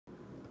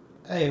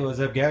Hey, what's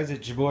up guys?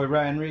 It's your boy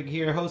Ryan Rigg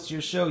here, host of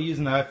your show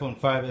using the iPhone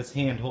 5s,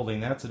 hand holding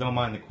that, so don't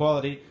mind the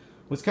quality.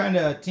 Was kind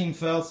of a team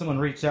fail. Someone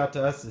reached out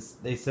to us.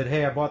 They said,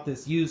 hey, I bought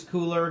this used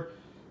cooler,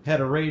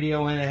 had a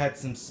radio in it, had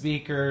some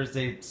speakers.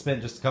 They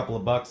spent just a couple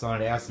of bucks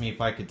on it, asked me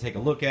if I could take a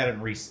look at it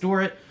and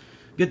restore it.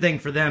 Good thing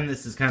for them,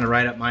 this is kind of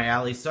right up my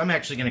alley, so I'm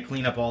actually going to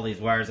clean up all these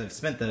wires. I've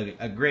spent a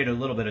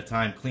little bit of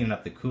time cleaning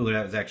up the cooler.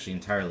 That was actually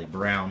entirely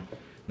brown.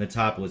 The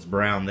top was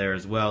brown there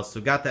as well, so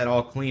got that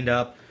all cleaned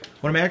up.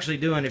 What I'm actually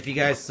doing, if you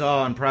guys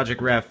saw on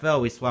Project Raphael,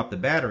 we swapped the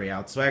battery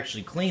out, so I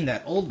actually cleaned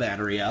that old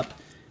battery up,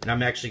 and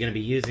I'm actually going to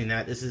be using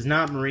that. This is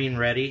not marine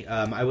ready.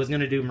 I was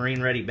going to do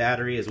marine ready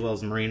battery as well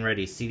as marine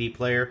ready CD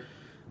player,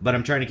 but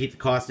I'm trying to keep the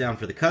cost down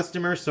for the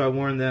customer, so I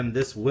warned them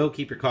this will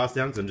keep your cost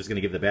down because I'm just going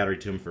to give the battery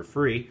to them for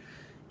free.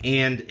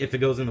 And if it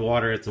goes in the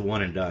water, it's a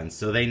one and done.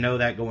 So they know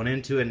that going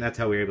into it, and that's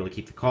how we were able to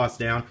keep the cost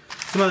down.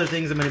 Some other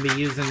things I'm going to be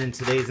using in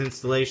today's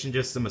installation,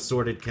 just some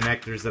assorted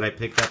connectors that I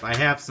picked up. I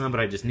have some, but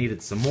I just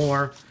needed some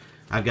more.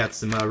 I've got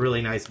some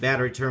really nice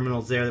battery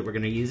terminals there that we're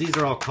going to use. These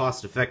are all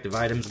cost-effective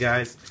items,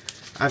 guys.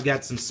 I've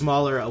got some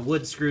smaller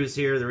wood screws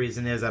here. The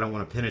reason is I don't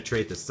want to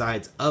penetrate the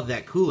sides of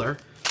that cooler,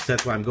 so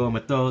that's why I'm going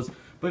with those.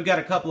 But we've got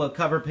a couple of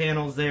cover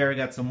panels there.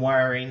 Got some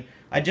wiring.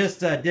 I just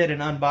did an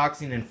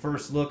unboxing and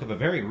first look of a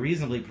very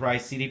reasonably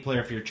priced CD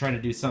player if you're trying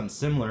to do something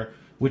similar,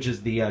 which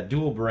is the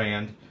Dual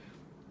brand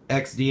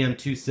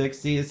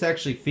XDM260. This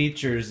actually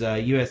features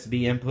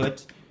USB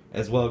input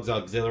as well as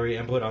auxiliary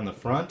input on the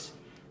front.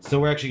 So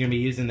we're actually going to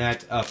be using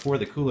that for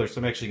the cooler.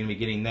 So I'm actually going to be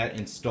getting that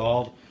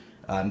installed.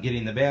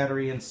 Getting the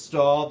battery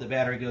installed. The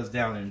battery goes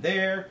down in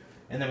there.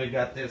 And then we've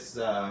got this,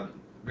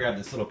 grab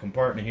this little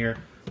compartment here.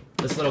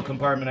 This little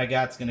compartment I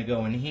got is going to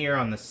go in here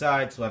on the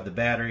side, so I have the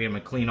battery. I'm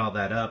going to clean all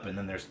that up, and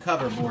then there's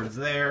cover boards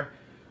there.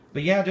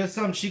 But yeah, just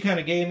something she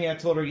kind of gave me. I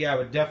told her, yeah, I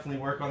would definitely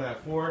work on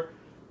that for her,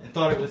 and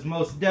thought it was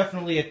most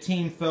definitely a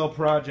team fail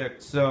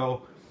project.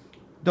 So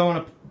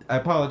I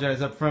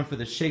apologize up front for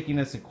the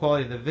shakiness and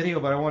quality of the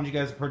video, but I wanted you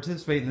guys to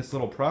participate in this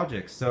little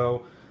project.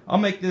 So I'll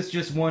make this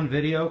just one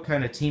video,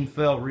 kind of team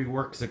fail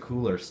reworks a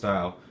cooler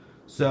style.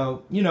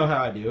 So you know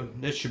how I do.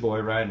 This is your boy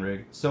Ryan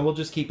Rigg. So we'll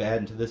just keep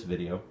adding to this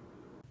video.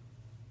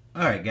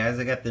 Alright guys,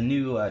 I got the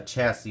new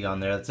chassis on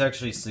there. It's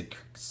actually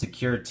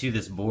secured to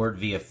this board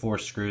via 4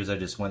 screws. I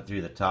just went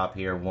through the top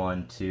here,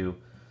 1, 2,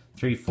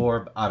 3,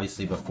 4,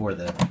 obviously before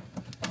the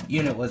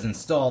unit was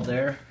installed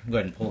there. Go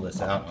ahead and pull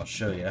this out and I'll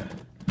show you.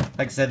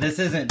 Like I said, this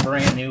isn't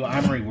brand new.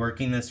 I'm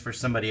reworking this for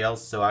somebody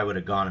else, so I would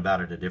have gone about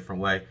it a different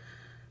way.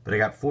 But I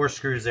got 4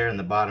 screws there in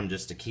the bottom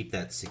just to keep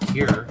that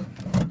secure.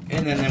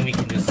 And then we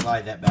can just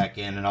slide that back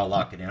in and I'll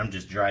lock it in. I'm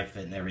just dry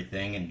fitting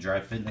everything and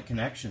dry fitting the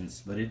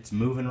connections. But it's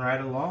moving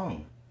right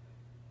along.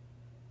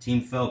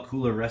 Team fail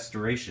cooler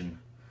restoration.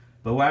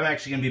 But I'm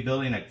actually going to be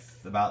building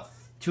about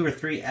 2 or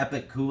 3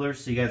 epic coolers,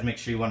 so you guys make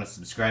sure you want to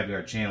subscribe to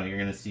our channel. You're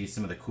going to see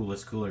some of the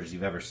coolest coolers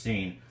you've ever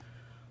seen.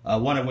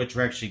 One of which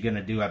we're actually going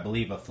to do, I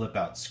believe, a flip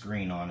out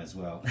screen on as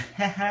well.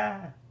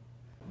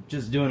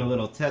 Just doing a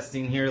little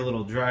testing here, a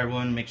little dry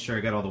one. Make sure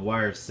I got all the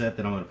wires set.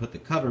 Then I'm going to put the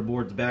cover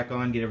boards back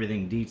on, get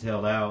everything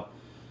detailed out.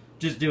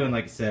 Just doing,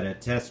 like I said, a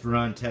test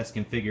run, test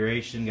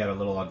configuration. Got a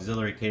little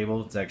auxiliary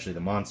cable. It's actually the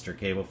monster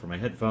cable for my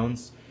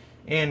headphones.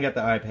 And got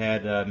the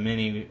iPad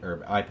mini,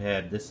 or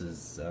iPad, this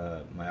is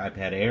my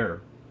iPad Air.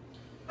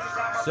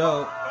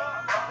 So,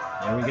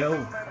 there we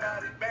go.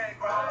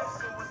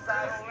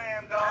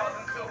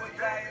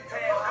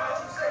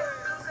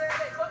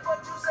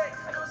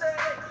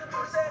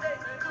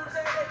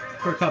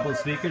 For a couple of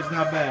speakers,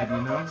 not bad,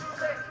 you know?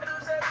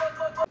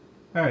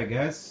 Alright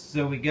guys,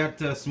 so we got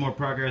some more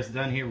progress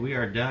done here. We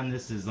are done.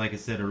 This is, like I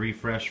said, a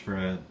refresh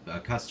for a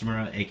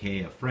customer,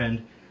 aka a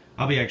friend.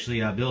 I'll be actually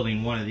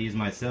building one of these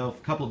myself.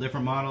 A couple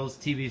different models,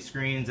 TV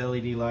screens,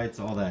 LED lights,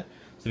 all that.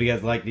 So if you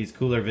guys like these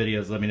cooler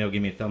videos, let me know.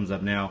 Give me a thumbs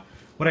up now.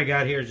 What I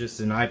got here is just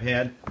an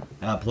iPad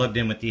plugged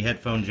in with the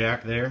headphone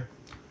jack there.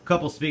 A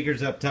couple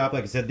speakers up top.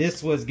 Like I said,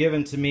 this was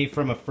given to me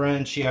from a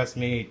friend. She asked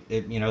me,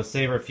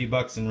 save her a few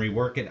bucks and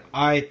rework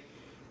it.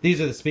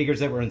 These are the speakers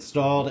that were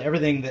installed.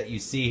 Everything that you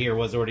see here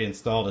was already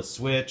installed. A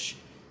switch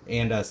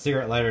and a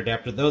cigarette lighter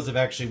adapter. Those have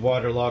actually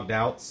waterlogged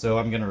out, so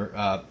I'm going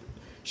to...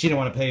 She didn't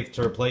want to pay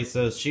to replace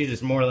those. She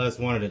just more or less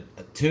wanted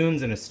a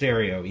tunes and a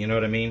stereo, you know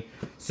what I mean?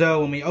 So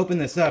when we open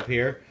this up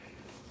here,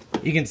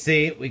 you can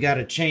see we got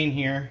a chain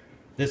here.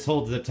 This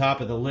holds the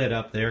top of the lid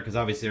up there because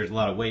obviously there's a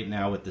lot of weight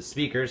now with the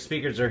speakers.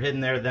 Speakers are hidden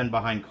there then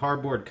behind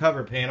cardboard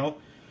cover panel.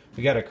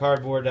 We got a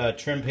cardboard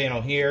trim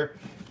panel here.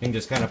 You can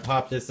just kind of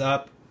pop this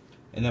up.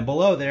 And then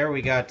below there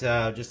we got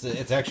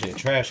it's actually a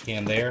trash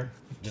can there,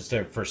 just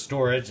for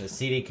storage, a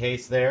CD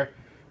case there.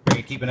 Where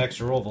you keep an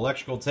extra roll of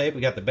electrical tape.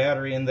 We got the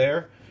battery in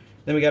there.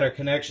 Then we got our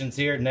connections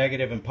here,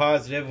 negative and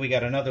positive. We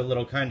got another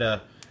little kind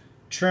of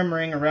trim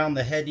ring around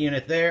the head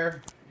unit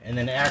there. And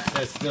then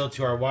access still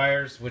to our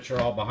wires, which are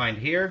all behind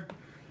here.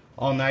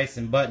 All nice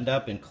and buttoned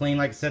up and clean.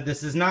 Like I said,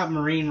 this is not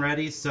marine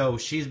ready, so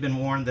she's been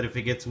warned that if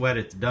it gets wet,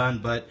 it's done.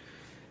 But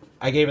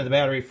I gave her the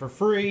battery for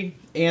free,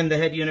 and the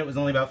head unit was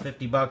only about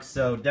 50 bucks,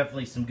 so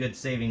definitely some good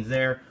savings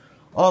there.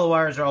 All the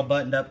wires are all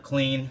buttoned up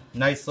clean.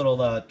 Nice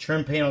little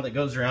trim panel that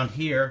goes around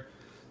here.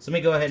 So let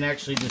me go ahead and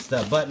actually just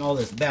button all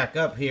this back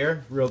up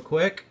here real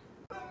quick.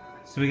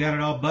 So we got it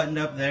all buttoned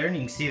up there, and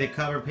you can see the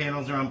cover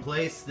panels are in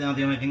place. Now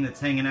the only thing that's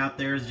hanging out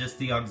there is just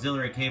the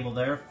auxiliary cable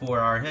there for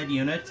our head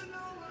unit,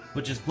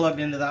 which is plugged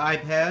into the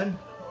iPad.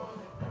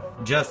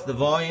 Adjust the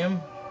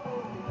volume.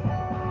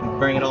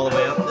 Bring it all the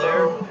way up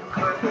there.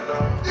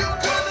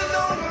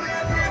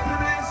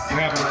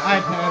 Grab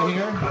our iPad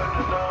here.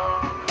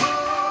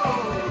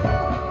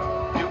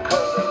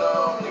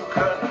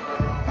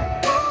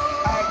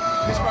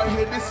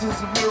 This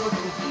is a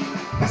miracle.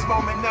 This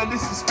moment now,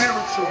 this is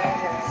spiritual.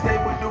 Stay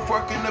with the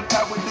fork and the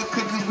pot with the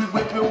cookies we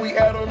whipping, we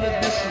add on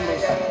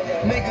additionals.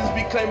 Niggas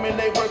be claiming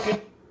they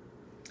working.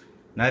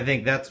 And I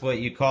think that's what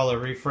you call a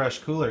refresh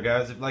cooler,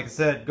 guys. Like I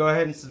said, go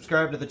ahead and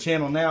subscribe to the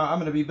channel now. I'm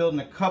going to be building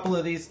a couple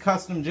of these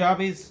custom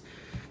jobbies,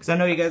 because I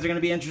know you guys are going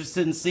to be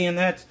interested in seeing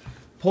that.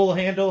 Pull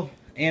handle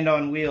and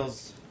on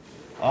wheels.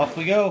 Off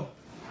we go.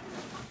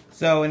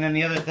 So, and then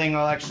the other thing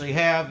I'll actually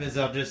have is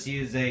I'll just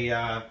use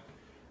a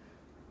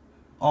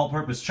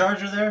all-purpose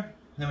charger there.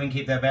 Then we can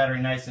keep that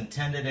battery nice and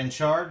tended and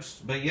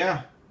charged. But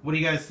yeah, what do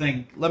you guys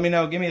think? Let me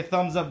know. Give me a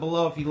thumbs up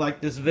below if you like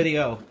this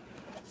video.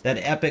 That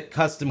epic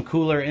custom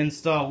cooler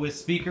install with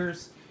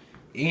speakers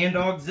and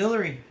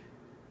auxiliary.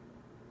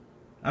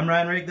 I'm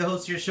Ryan Rigg, the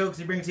host of your show, because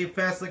he brings you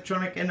fast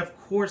electronic and of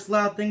course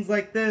loud things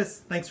like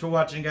this. Thanks for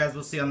watching, guys.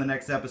 We'll see you on the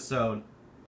next episode.